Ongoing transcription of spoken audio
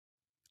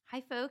Hi,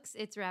 folks.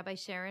 It's Rabbi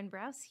Sharon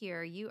Brous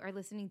here. You are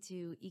listening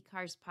to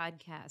IKAR's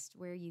podcast,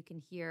 where you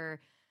can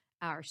hear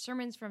our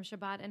sermons from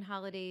Shabbat and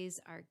holidays,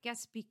 our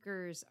guest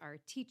speakers, our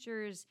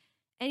teachers,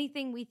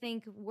 anything we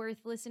think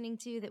worth listening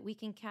to that we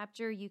can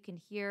capture, you can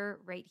hear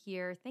right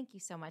here. Thank you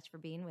so much for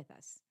being with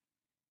us.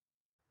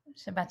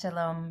 Shabbat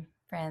Shalom,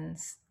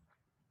 friends.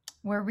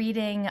 We're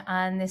reading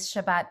on this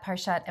Shabbat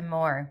Parshat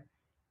Emor,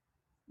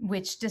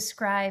 which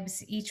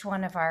describes each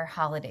one of our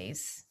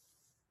holidays,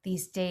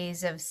 these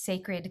days of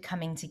sacred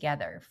coming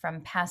together,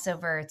 from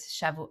Passover to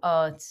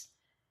Shavuot,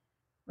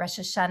 Rosh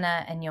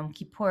Hashanah and Yom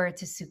Kippur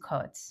to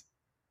Sukkot.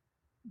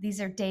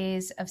 These are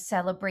days of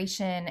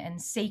celebration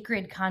and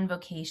sacred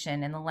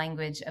convocation in the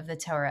language of the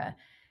Torah,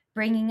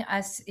 bringing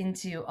us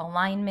into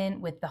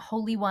alignment with the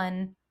Holy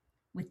One,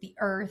 with the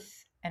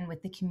earth, and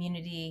with the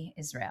community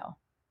Israel.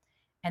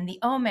 And the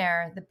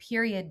Omer, the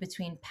period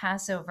between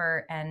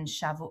Passover and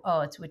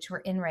Shavuot, which we're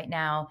in right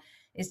now,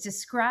 is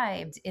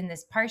described in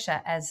this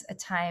parsha as a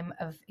time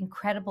of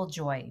incredible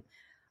joy.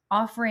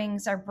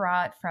 Offerings are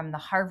brought from the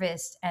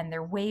harvest and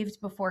they're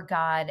waved before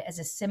God as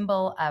a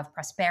symbol of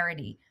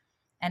prosperity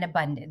and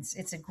abundance.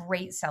 It's a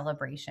great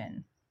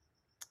celebration.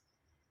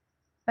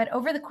 But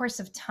over the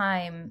course of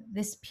time,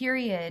 this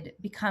period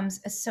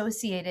becomes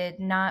associated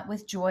not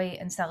with joy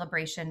and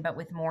celebration, but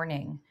with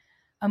mourning.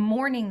 A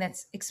mourning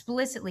that's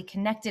explicitly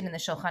connected in the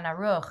Shulchan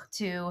Aruch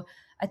to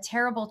a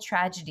terrible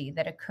tragedy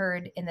that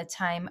occurred in the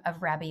time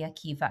of Rabbi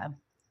Akiva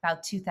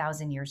about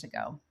 2,000 years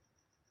ago.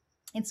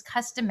 It's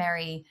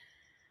customary,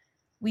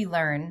 we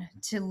learn,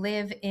 to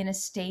live in a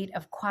state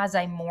of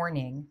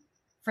quasi-mourning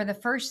for the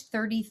first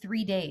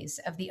 33 days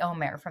of the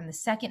Omer, from the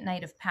second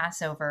night of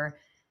Passover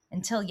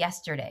until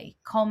yesterday,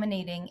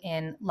 culminating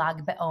in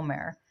Lag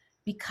BaOmer,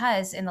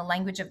 because in the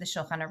language of the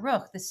Shulchan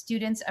Aruch, the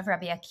students of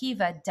Rabbi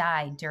Akiva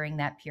died during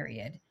that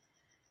period.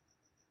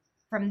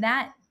 From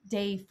that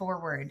day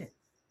forward,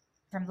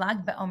 from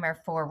Lag BaOmer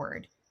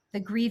forward, the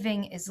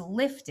grieving is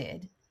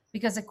lifted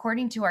because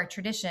according to our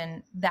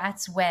tradition,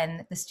 that's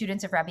when the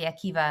students of Rabbi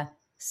Akiva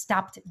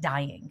stopped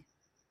dying.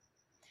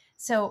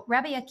 So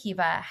Rabbi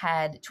Akiva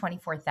had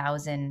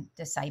 24,000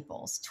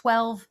 disciples,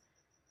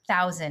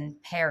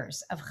 12,000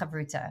 pairs of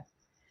chavruta,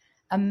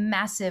 a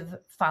massive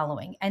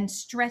following, and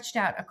stretched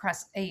out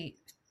across a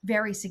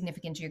very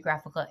significant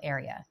geographical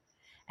area.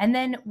 And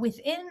then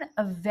within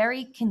a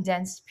very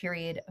condensed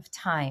period of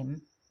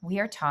time, we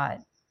are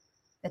taught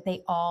that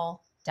they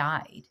all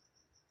died,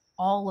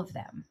 all of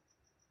them.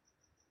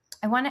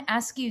 I want to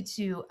ask you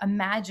to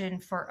imagine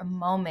for a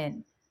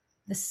moment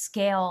the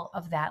scale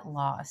of that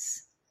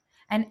loss.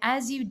 And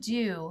as you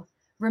do,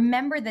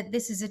 remember that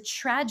this is a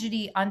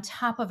tragedy on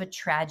top of a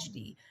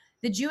tragedy.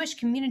 The Jewish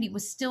community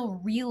was still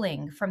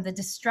reeling from the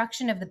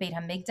destruction of the Beit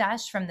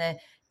HaMikdash, from the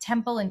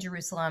temple in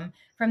Jerusalem,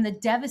 from the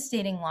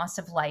devastating loss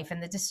of life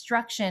and the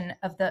destruction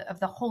of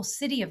the whole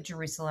city of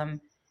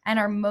Jerusalem and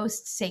our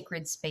most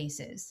sacred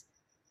spaces.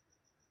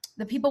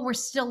 The people were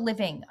still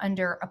living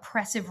under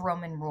oppressive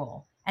Roman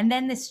rule. And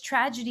then this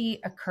tragedy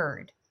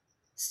occurred,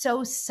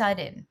 so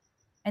sudden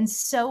and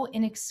so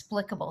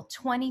inexplicable.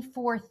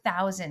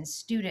 24,000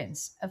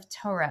 students of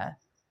Torah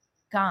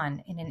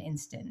gone in an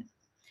instant.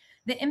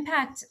 The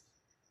impact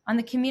on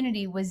the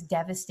community was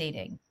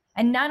devastating,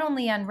 and not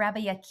only on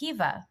Rabbi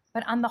Akiva,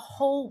 but on the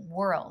whole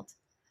world.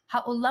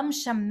 Ha'olam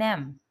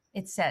shamem,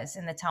 it says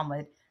in the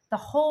Talmud, the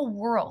whole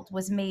world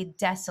was made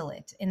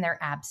desolate in their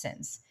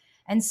absence.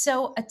 And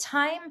so a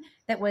time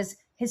that was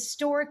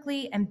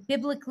historically and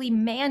biblically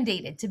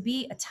mandated to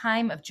be a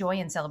time of joy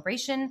and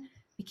celebration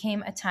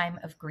became a time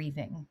of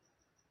grieving.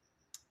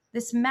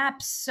 This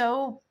maps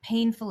so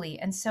painfully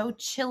and so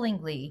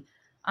chillingly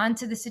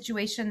onto the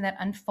situation that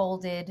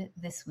unfolded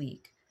this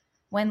week,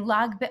 when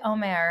Lag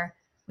BaOmer,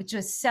 which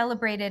was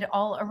celebrated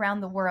all around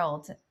the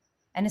world,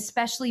 and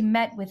especially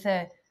met with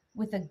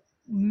a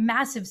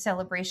massive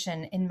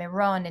celebration in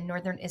Meron in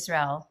northern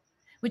Israel,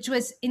 which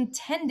was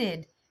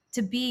intended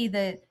to be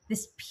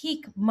this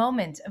peak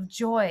moment of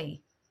joy,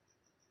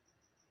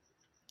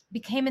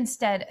 became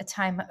instead a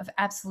time of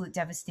absolute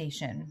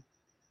devastation.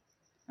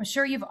 I'm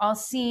sure you've all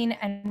seen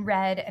and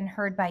read and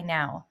heard by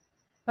now,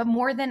 but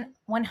more than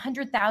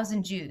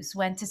 100,000 Jews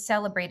went to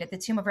celebrate at the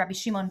tomb of Rabbi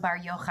Shimon Bar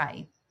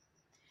Yochai.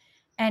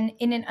 And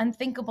in an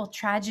unthinkable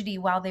tragedy,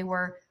 while they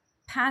were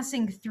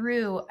passing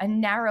through a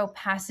narrow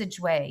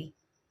passageway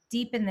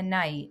deep in the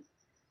night,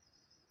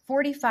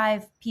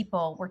 45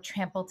 people were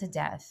trampled to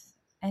death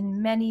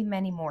and many,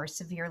 many more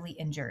severely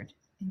injured,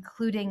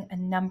 including a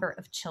number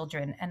of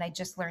children. And I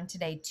just learned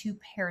today 2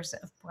 pairs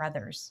of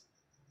brothers.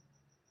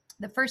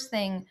 The first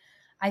thing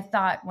I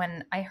thought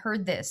when I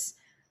heard this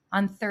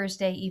on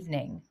Thursday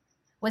evening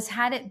was,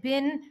 had it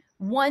been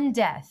one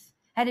death,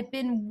 had it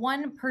been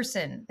one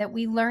person that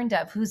we learned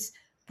of whose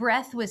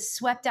breath was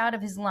swept out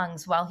of his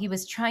lungs while he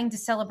was trying to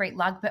celebrate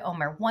Lag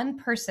BaOmer, one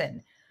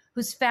person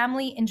whose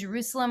family in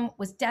Jerusalem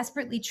was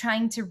desperately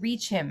trying to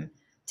reach him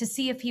to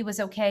see if he was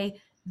okay,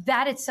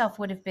 that itself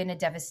would have been a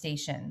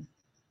devastation.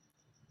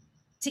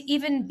 To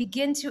even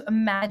begin to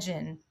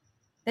imagine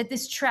that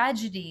this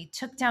tragedy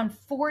took down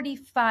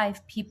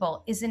 45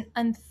 people is an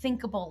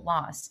unthinkable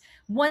loss.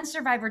 One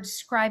survivor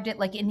described it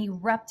like an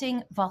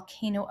erupting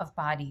volcano of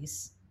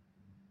bodies.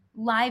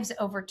 Lives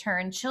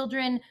overturned,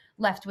 children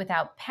left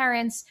without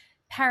parents,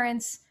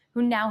 parents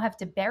who now have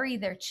to bury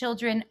their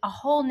children, a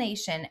whole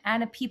nation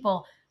and a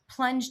people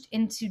plunged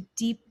into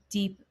deep,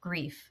 deep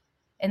grief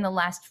in the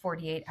last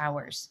 48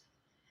 hours.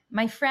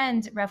 My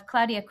friend, Rav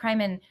Claudia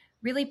Kreiman,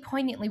 really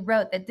poignantly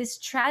wrote that this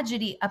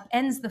tragedy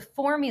upends the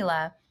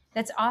formula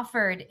that's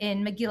offered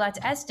in Megillat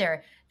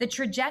Esther, the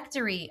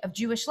trajectory of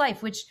Jewish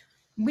life, which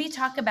we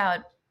talk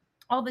about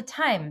all the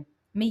time.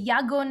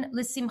 Miyagun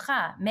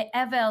l'simcha,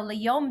 me'evel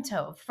leyom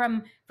tov,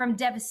 from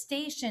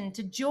devastation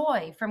to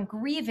joy, from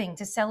grieving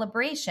to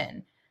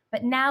celebration.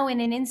 But now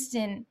in an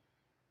instant,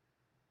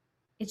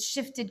 it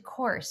shifted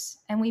course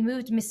and we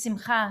moved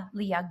misimcha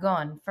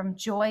liyagon, from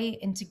joy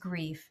into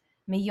grief,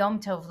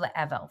 miyom tov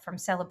le'evel, from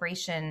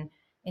celebration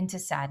into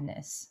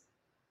sadness.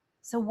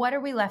 So what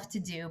are we left to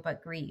do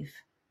but grieve?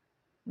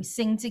 We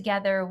sing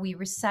together, we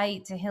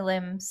recite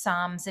Tehillim,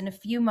 Psalms. In a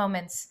few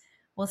moments,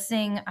 we'll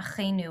sing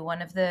Achenu,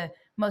 one of the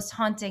most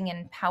haunting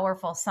and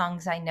powerful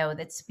songs I know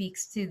that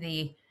speaks to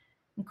the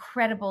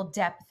incredible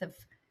depth of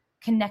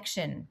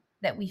connection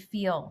that we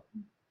feel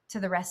to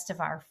the rest of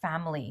our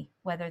family,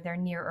 whether they're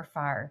near or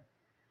far.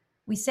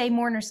 We say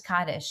Mourner's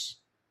Kaddish.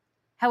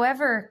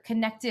 However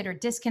connected or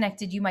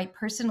disconnected you might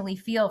personally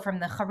feel from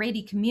the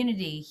Haredi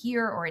community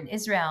here or in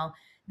Israel,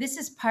 this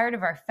is part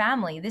of our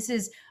family. This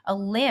is a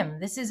limb.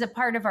 This is a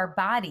part of our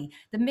body.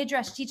 The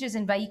Midrash teaches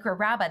in Vayikra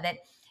Rabbah that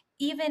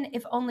even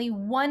if only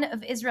one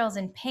of Israel's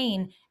in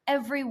pain,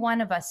 every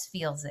one of us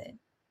feels it.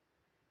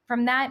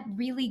 From that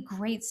really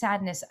great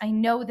sadness, I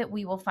know that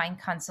we will find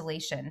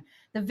consolation.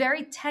 The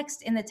very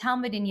text in the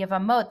Talmud in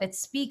Yevamot that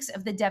speaks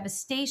of the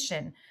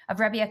devastation of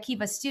Rabbi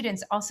Akiva's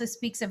students also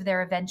speaks of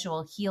their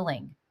eventual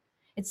healing.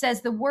 It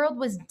says, the world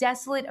was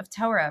desolate of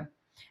Torah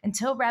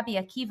until Rabbi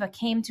Akiva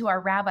came to our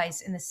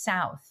rabbis in the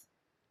south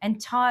and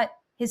taught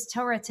his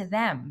Torah to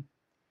them.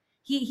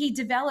 He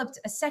developed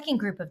a second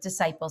group of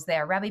disciples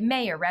there, Rabbi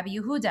Meir, Rabbi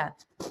Yehuda,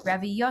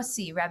 Rabbi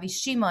Yossi, Rabbi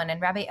Shimon,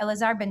 and Rabbi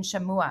Elazar ben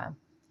Shamua.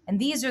 And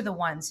these are the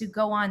ones who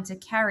go on to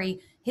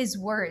carry his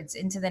words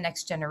into the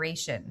next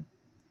generation.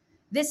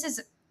 This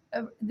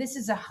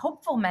is a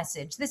hopeful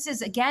message. This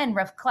is, again,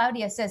 Rav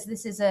Claudia says,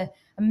 this is a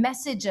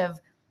message of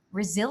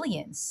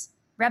resilience.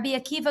 Rabbi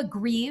Akiva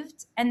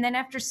grieved, and then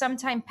after some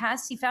time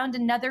passed, he found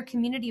another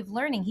community of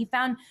learning. He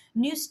found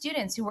new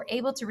students who were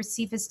able to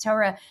receive his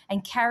Torah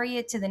and carry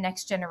it to the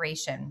next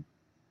generation.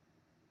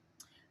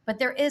 But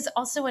there is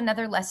also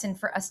another lesson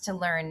for us to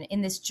learn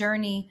in this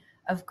journey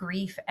of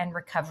grief and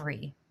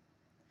recovery.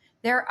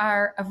 There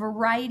are a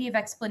variety of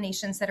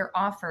explanations that are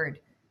offered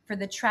for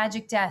the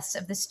tragic deaths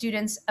of the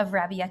students of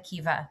Rabbi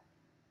Akiva,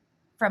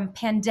 from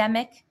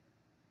pandemic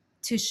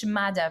to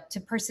Shemada to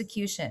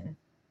persecution.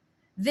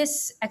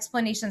 This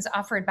explanation is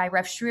offered by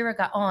Rav Shrira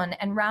Gaon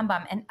and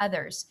Rambam and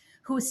others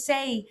who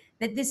say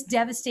that this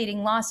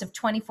devastating loss of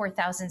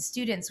 24,000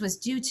 students was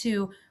due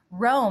to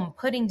Rome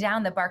putting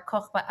down the Bar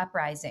Kokhba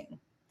uprising.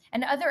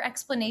 And other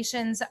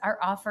explanations are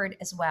offered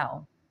as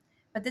well.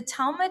 But the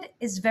Talmud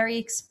is very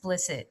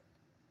explicit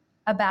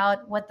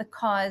about what the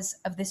cause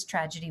of this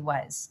tragedy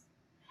was,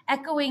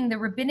 echoing the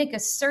rabbinic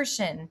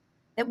assertion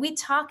that we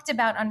talked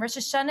about on Rosh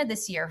Hashanah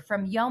this year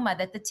from Yoma,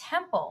 that the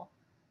temple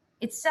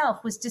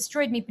itself was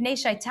destroyed mipnei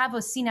shaytavo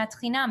sinat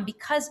chinam,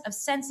 because of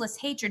senseless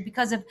hatred,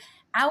 because of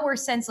our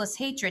senseless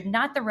hatred,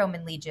 not the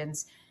Roman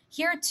legions.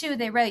 Here too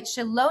they write,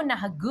 shelo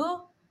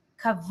nahagu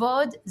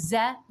kavod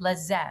ze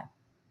lazeh.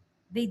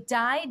 They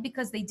died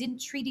because they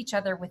didn't treat each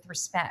other with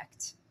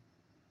respect.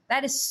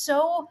 That is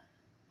so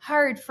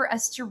hard for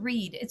us to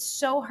read. It's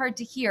so hard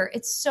to hear.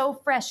 It's so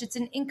fresh. It's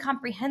an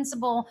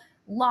incomprehensible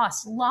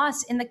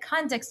loss in the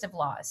context of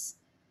loss.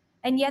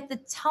 And yet the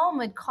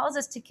Talmud calls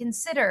us to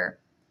consider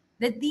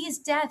that these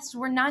deaths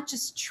were not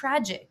just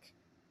tragic,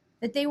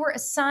 that they were a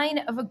sign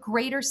of a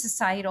greater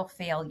societal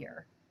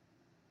failure.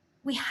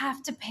 We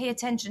have to pay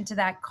attention to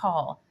that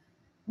call.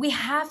 We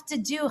have to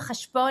do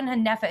cheshbon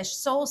hanefesh,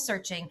 soul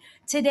searching,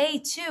 today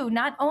too,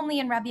 not only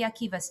in Rabbi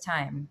Akiva's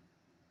time.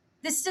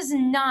 This does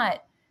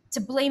not to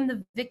blame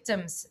the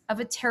victims of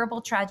a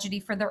terrible tragedy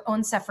for their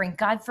own suffering,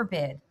 God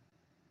forbid.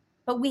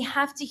 But we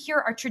have to hear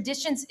our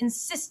tradition's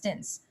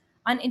insistence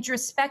on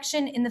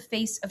introspection in the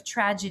face of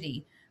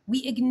tragedy.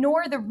 We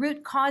ignore the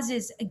root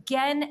causes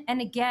again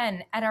and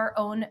again at our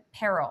own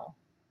peril.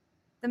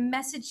 The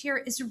message here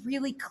is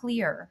really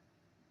clear.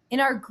 In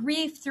our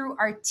grief, through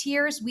our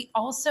tears, we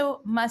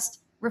also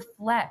must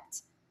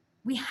reflect.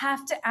 We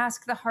have to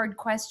ask the hard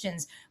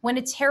questions. When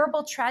a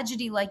terrible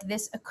tragedy like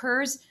this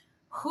occurs,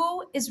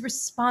 who is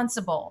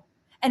responsible?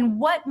 And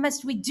what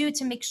must we do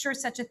to make sure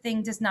such a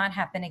thing does not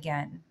happen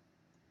again?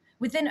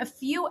 Within a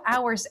few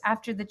hours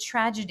after the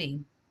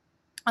tragedy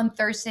on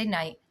Thursday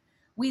night,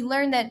 we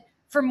learned that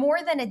for more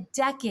than a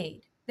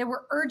decade, there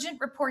were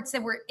urgent reports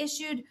that were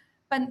issued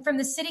from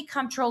the city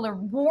comptroller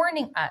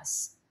warning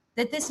us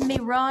that this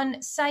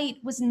Meron site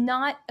was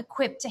not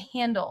equipped to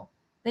handle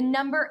the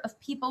number of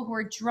people who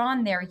are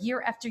drawn there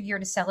year after year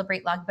to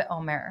celebrate Lag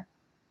BaOmer.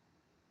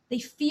 They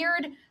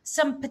feared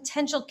some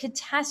potential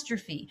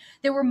catastrophe.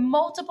 There were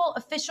multiple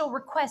official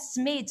requests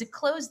made to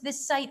close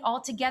this site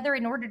altogether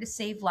in order to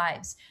save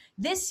lives.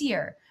 This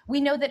year,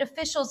 we know that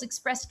officials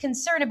expressed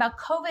concern about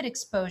COVID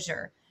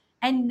exposure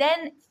and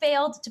then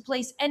failed to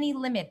place any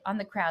limit on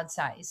the crowd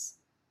size.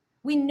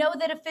 We know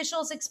that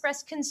officials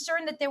expressed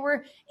concern that there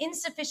were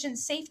insufficient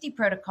safety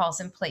protocols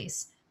in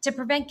place to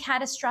prevent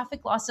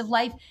catastrophic loss of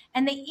life,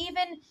 and they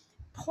even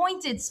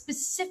pointed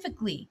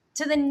specifically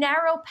to the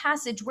narrow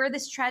passage where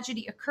this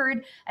tragedy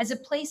occurred as a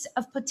place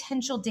of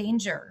potential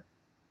danger.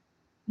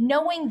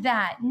 Knowing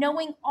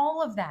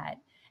all of that,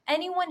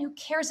 anyone who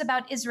cares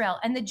about Israel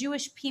and the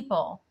Jewish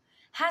people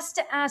has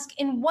to ask,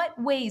 in what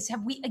ways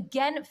have we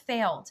again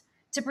failed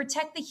to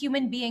protect the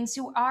human beings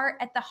who are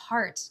at the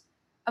heart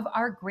of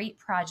our great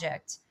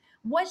project?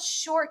 What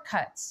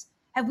shortcuts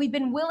have we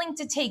been willing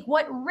to take?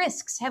 What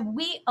risks have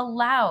we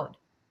allowed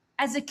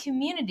as a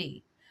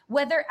community,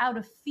 whether out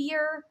of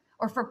fear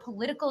or for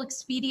political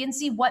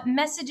expediency? What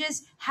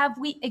messages have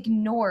we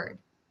ignored?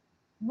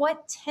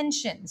 What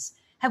tensions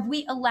have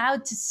we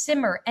allowed to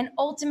simmer and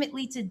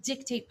ultimately to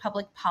dictate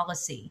public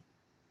policy?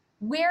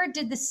 Where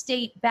did the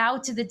state bow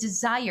to the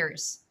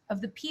desires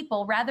of the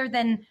people rather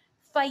than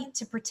fight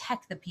to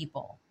protect the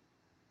people?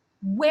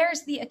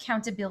 Where's the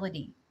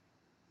accountability?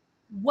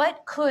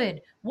 What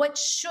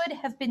should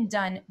have been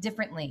done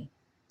differently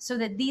so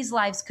that these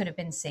lives could have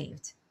been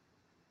saved?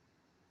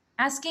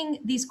 Asking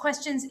these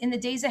questions in the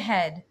days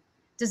ahead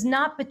does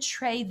not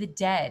betray the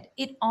dead.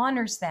 It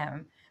honors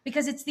them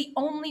because it's the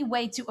only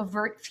way to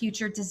avert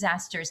future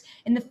disasters.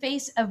 In the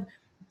face of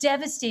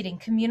devastating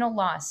communal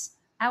loss,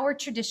 our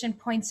tradition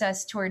points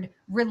us toward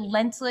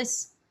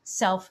relentless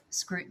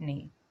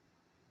self-scrutiny.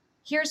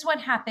 Here's what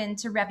happened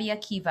to Rabbi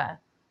Akiva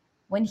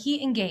when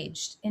he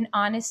engaged in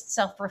honest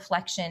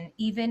self-reflection,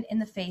 even in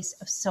the face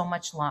of so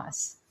much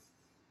loss.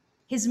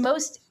 His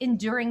most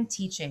enduring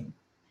teaching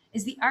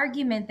is the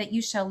argument that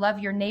you shall love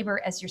your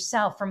neighbor as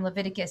yourself from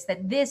Leviticus,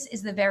 that this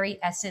is the very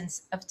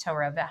essence of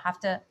Torah,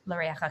 v'ahavta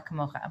l'reacha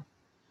kamocha.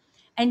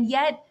 And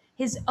yet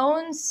his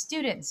own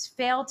students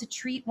fail to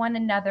treat one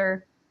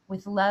another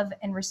with love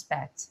and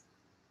respect.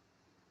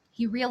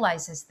 He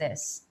realizes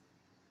this.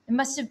 It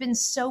must have been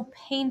so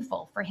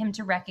painful for him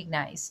to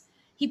recognize.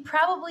 He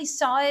probably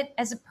saw it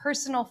as a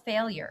personal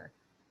failure,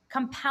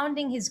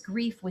 compounding his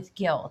grief with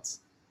guilt.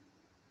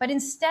 But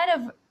instead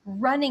of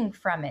running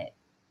from it,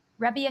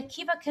 Rabbi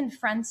Akiva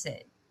confronts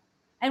it.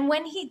 And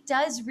when he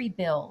does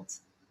rebuild,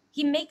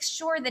 he makes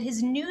sure that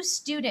his new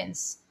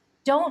students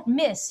don't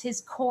miss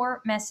his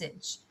core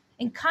message.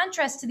 In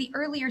contrast to the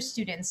earlier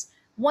students,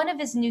 one of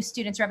his new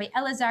students, Rabbi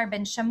Elazar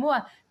ben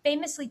Shamua,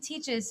 famously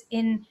teaches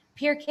in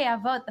Pirkei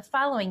Avot the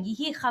following: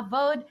 Yihi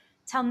chavod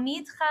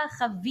talmidcha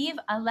chaviv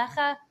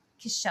alecha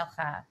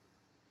kishelcha.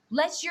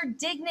 Let your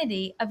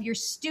dignity of your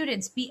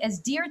students be as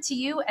dear to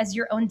you as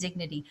your own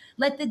dignity.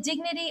 Let the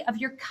dignity of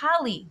your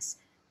colleagues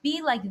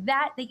be like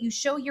that you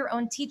show your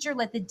own teacher.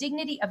 Let the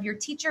dignity of your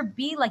teacher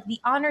be like the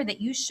honor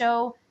that you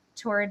show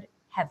toward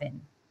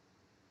heaven.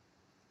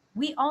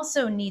 We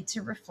also need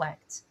to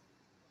reflect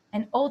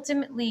and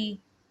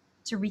ultimately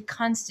to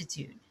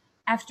reconstitute.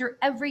 After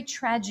every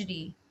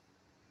tragedy,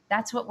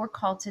 that's what we're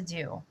called to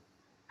do.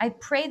 I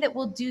pray that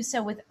we'll do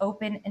so with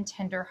open and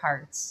tender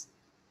hearts.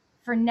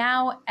 For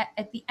now,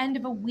 at the end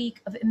of a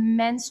week of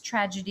immense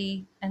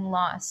tragedy and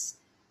loss,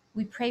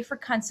 we pray for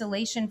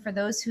consolation for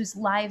those whose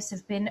lives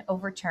have been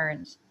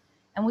overturned.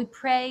 And we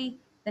pray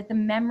that the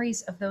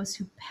memories of those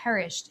who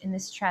perished in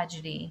this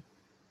tragedy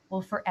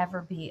will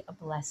forever be a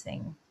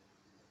blessing.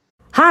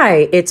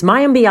 Hi, it's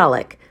Mayim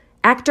Bialik,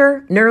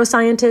 actor,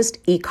 neuroscientist,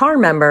 IKAR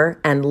member,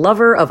 and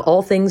lover of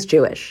all things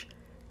Jewish.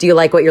 Do you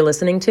like what you're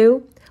listening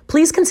to?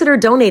 Please consider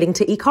donating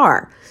to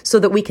IKAR so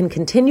that we can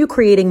continue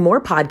creating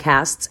more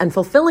podcasts and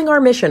fulfilling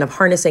our mission of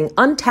harnessing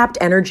untapped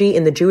energy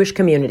in the Jewish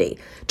community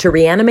to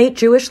reanimate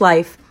Jewish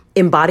life,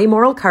 embody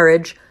moral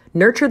courage,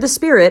 nurture the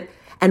spirit,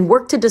 and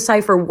work to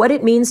decipher what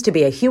it means to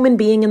be a human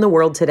being in the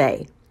world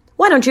today.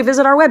 Why don't you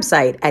visit our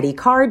website at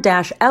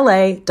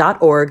ikar-la.org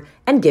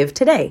and give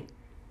today?